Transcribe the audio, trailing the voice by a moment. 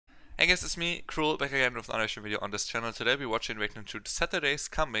Hey guys, it's me, Cruel, back again with another video on this channel. Today we're watching and reacting to Saturday's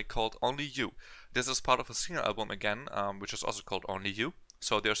comeback called Only You. This is part of a single album again, which is also called Only You.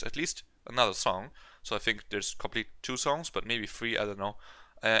 So there's at least another song. So I think there's complete 2 songs, but maybe 3, I don't know.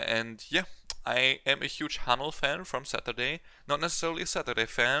 And yeah, I am a huge Hanul fan from Saturday. Not necessarily a Saturday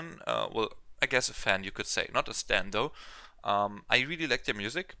fan, well, I guess a fan you could say. Not a stan though. I really like their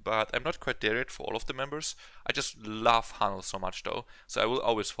music, but I'm not quite there yet for all of the members. I just love Hanul so much though, so I will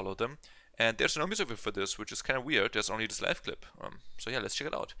always follow them. And there's no music video for this, which is kind of weird. There's only this live clip. So yeah, let's check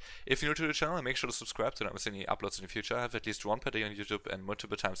it out. If you're new to the channel, make sure to subscribe to not miss any uploads in the future. I have at least one per day on YouTube and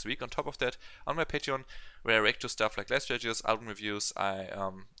multiple times a week. On top of that, on my Patreon, where I react to stuff like live strategies, album reviews, I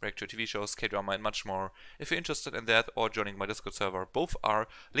react to TV shows, K-drama, and much more. If you're interested in that or joining my Discord server, both are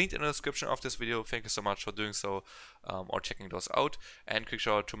linked in the description of this video. Thank you so much for doing so or checking those out. And quick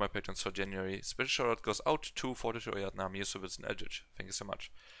shout out to my patrons for January. Special shout out goes out to Fortitude Oyatnam, Yusuf, and Eldridge. Thank you so much.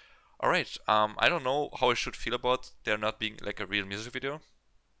 Alright, I don't know how I should feel about there not being like a real music video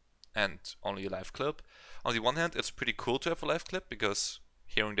and only a live clip. On the one hand, it's pretty cool to have a live clip because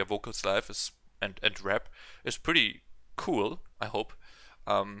hearing their vocals live is and rap is pretty cool, I hope.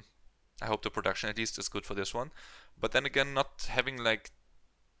 I hope the production at least is good for this one. But then again, not having like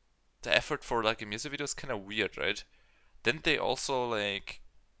the effort for like a music video is kind of weird, right? Then they also like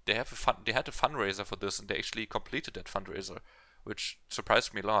they had a fundraiser for this and they actually completed that fundraiser, which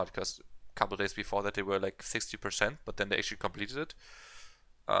surprised me a lot because a couple days before that they were like 60%, but then they actually completed it.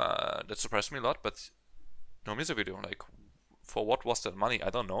 That surprised me a lot, but no music video. Like, for what was that money? I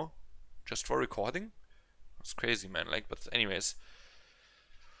don't know. Just for recording? It's crazy, man. Like, but anyways,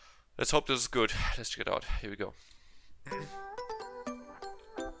 let's hope this is good. Let's check it out. Here we go.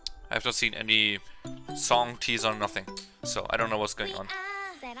 I have not seen any song teaser, nothing, so I don't know what's going on.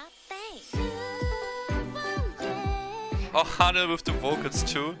 Oh, Hanul with the vocals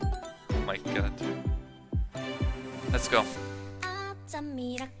too. Oh my god. Let's go.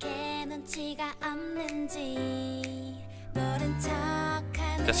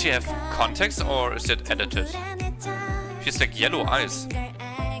 Does she have context or is it edited? She's like yellow eyes.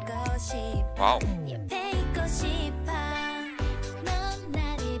 Wow.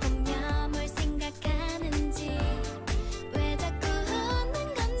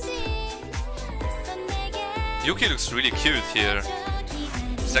 Yuki looks really cute here.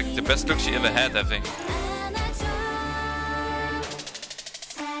 It's like the best look she ever had, I think.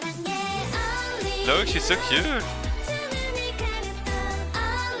 Look, she's so cute.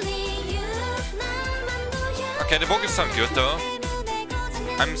 Okay, the vocals sound good though.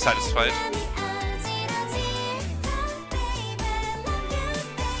 I'm satisfied.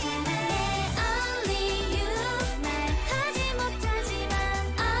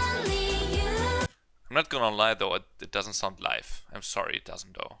 I'm not gonna lie though, it doesn't sound live. I'm sorry, it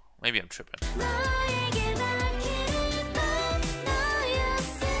doesn't though. Maybe I'm tripping.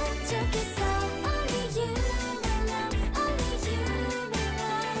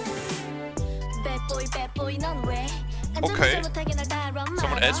 Okay.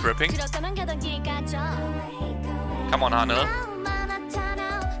 Someone else rapping. Come on, Hanul.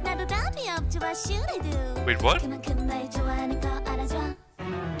 Wait, what?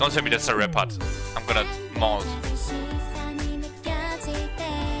 Don't tell me that's a rap part. I'm gonna maul.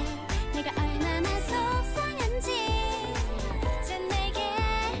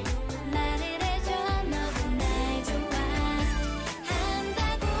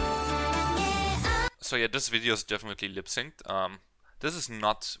 So yeah, this video is definitely lip synced. This is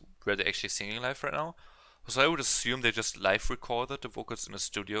not where they're actually singing live right now. So I would assume they just live recorded the vocals in a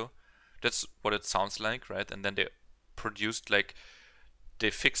studio. That's what it sounds like, right? And then they produced like they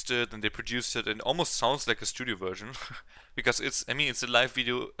fixed it and they produced it, and it almost sounds like a studio version because it's a live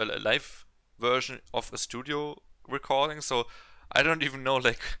video, a live version of a studio recording. So I don't even know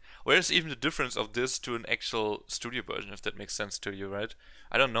like where's even the difference of this to an actual studio version, if that makes sense to you, right?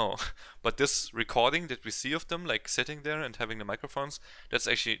 I don't know. But this recording that we see of them like sitting there and having the microphones, that's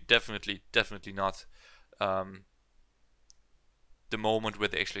actually definitely not the moment where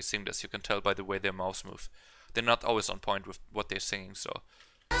they actually sing this. You can tell by the way their mouths move. They're not always on point with what they're singing, so.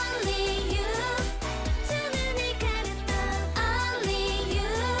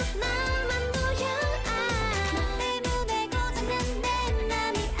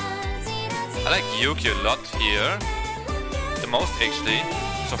 I like Yuki a lot here. The most actually,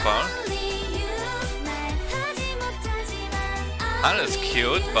 so far. Hanul is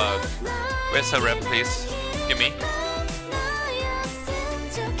cute, but where's her rap, please? Give me.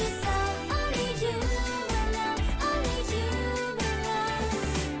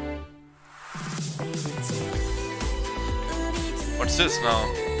 What's this now?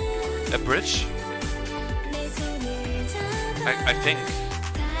 A bridge? I think.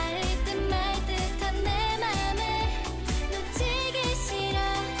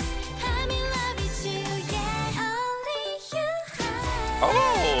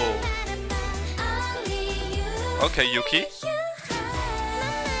 Oh! Okay, Yuki.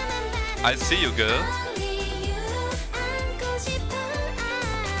 I see you, girl.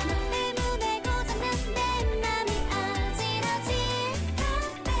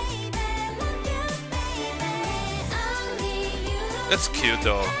 That's cute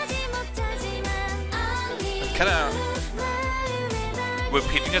though. It's kinda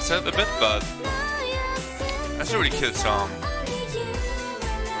repeating itself a bit, but that's a really cute song.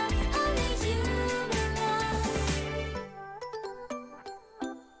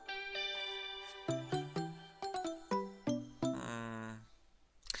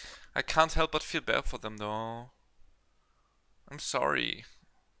 I can't help but feel bad for them though. I'm sorry,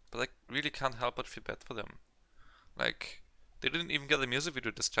 but I really can't help but feel bad for them. Like, they didn't even get the music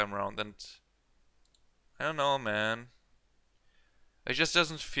video this time around, and I don't know, man. It just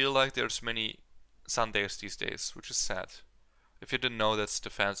doesn't feel like there's many Sundays these days, which is sad. If you didn't know, that's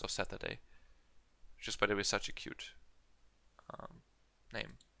the fans of Saturday. Which is, by the way, such a cute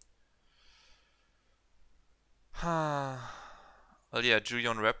name. Well, yeah,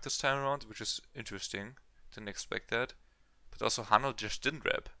 Juyeon rapped this time around, which is interesting. Didn't expect that. But also, Hano just didn't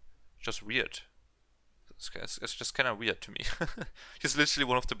rap. Just weird. It's just kind of weird to me. She's literally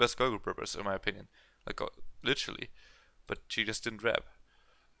one of the best girl group rappers, in my opinion. Like, literally. But she just didn't rap.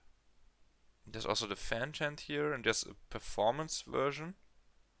 There's also the fan chant here, and there's a performance version,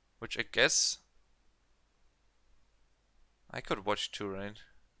 which I guess I could watch too, right?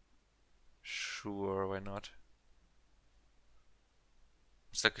 Sure, why not?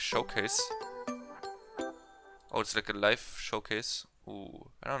 It's like a showcase. Oh, it's like a live showcase. Ooh,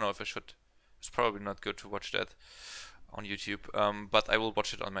 I don't know if I should. It's probably not good to watch that on YouTube, but I will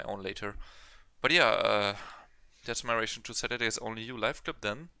watch it on my own later. But yeah, that's my reaction to Saturday's Only You live clip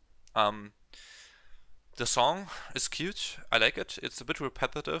then. The song is cute, I like it. It's a bit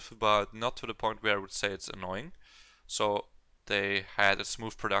repetitive, but not to the point where I would say it's annoying. So they had a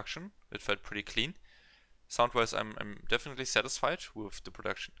smooth production, it felt pretty clean. Sound-wise, I'm definitely satisfied with the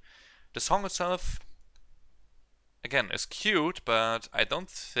production. The song itself, again, is cute, but I don't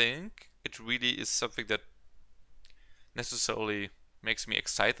think it really is something that necessarily makes me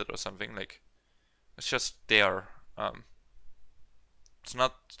excited or something. Like, it's just there. It's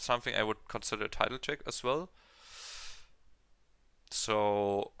not something I would consider a title track as well.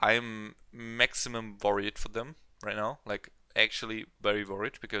 So I'm maximum worried for them right now. Like, actually very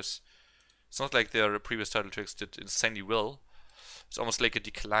worried, because it's not like their previous title tracks did insanely well. It's almost like a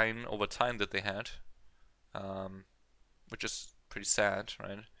decline over time that they had, which is pretty sad,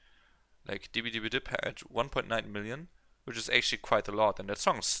 right? Like, DB Dip had 1.9 million, which is actually quite a lot, and that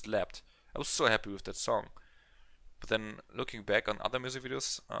song slapped. I was so happy with that song. But then looking back on other music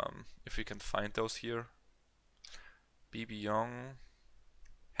videos, if we can find those here, BB Young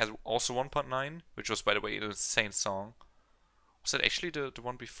has also 1.9, which was, by the way, an insane song. Was that actually the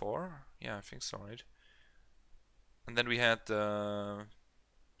one before? Yeah, I think so, right? And then we had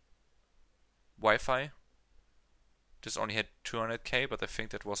Wi-Fi. This only had 200k, but I think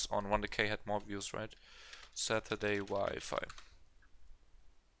that was on 100k, had more views, right? Saturday Wi-Fi.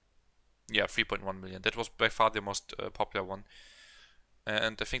 Yeah, 3.1 million. That was by far the most popular one.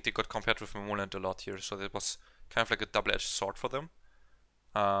 And I think they got compared with Momoland a lot here, so that was kind of like a double-edged sword for them.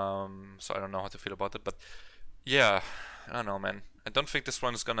 So I don't know how to feel about it, but yeah, I don't know, man. I don't think this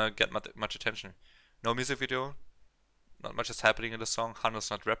one is gonna get much attention. No music video, not much is happening in the song.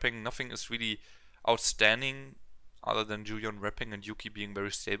 Hano's not rapping, nothing is really outstanding other than Juyeon rapping and Yuki being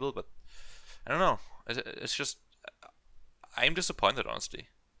very stable, but I don't know. It's just, I'm disappointed, honestly.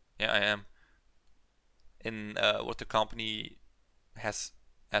 Yeah, I am. In what the company has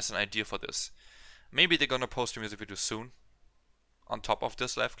as an idea for this. Maybe they're gonna post a music video soon on top of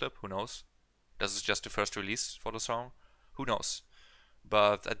this live clip, who knows? This is just the first release for the song, who knows?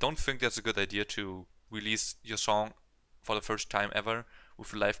 But I don't think that's a good idea to release your song for the first time ever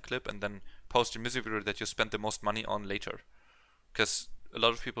with a live clip and then post a music video that you spent the most money on later. Because a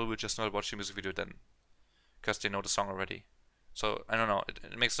lot of people will just not watch the music video then, because they know the song already. So I don't know,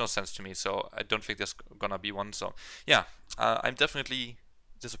 it makes no sense to me, so I don't think there's gonna be one. So yeah, I'm definitely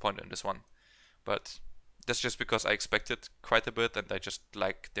disappointed in this one, but that's just because I expected quite a bit and I just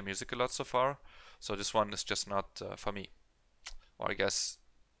like the music a lot so far. So this one is just not for me, or I guess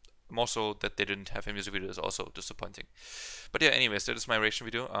More so that they didn't have a music video is also disappointing. But yeah, anyways, that is my reaction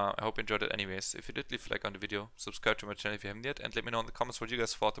video. I hope you enjoyed it anyways. If you did, leave a like on the video, subscribe to my channel if you haven't yet, and let me know in the comments what you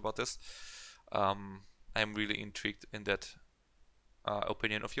guys thought about this. I'm really intrigued in that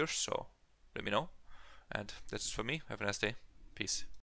opinion of yours, so let me know. And that's it for me. Have a nice day. Peace.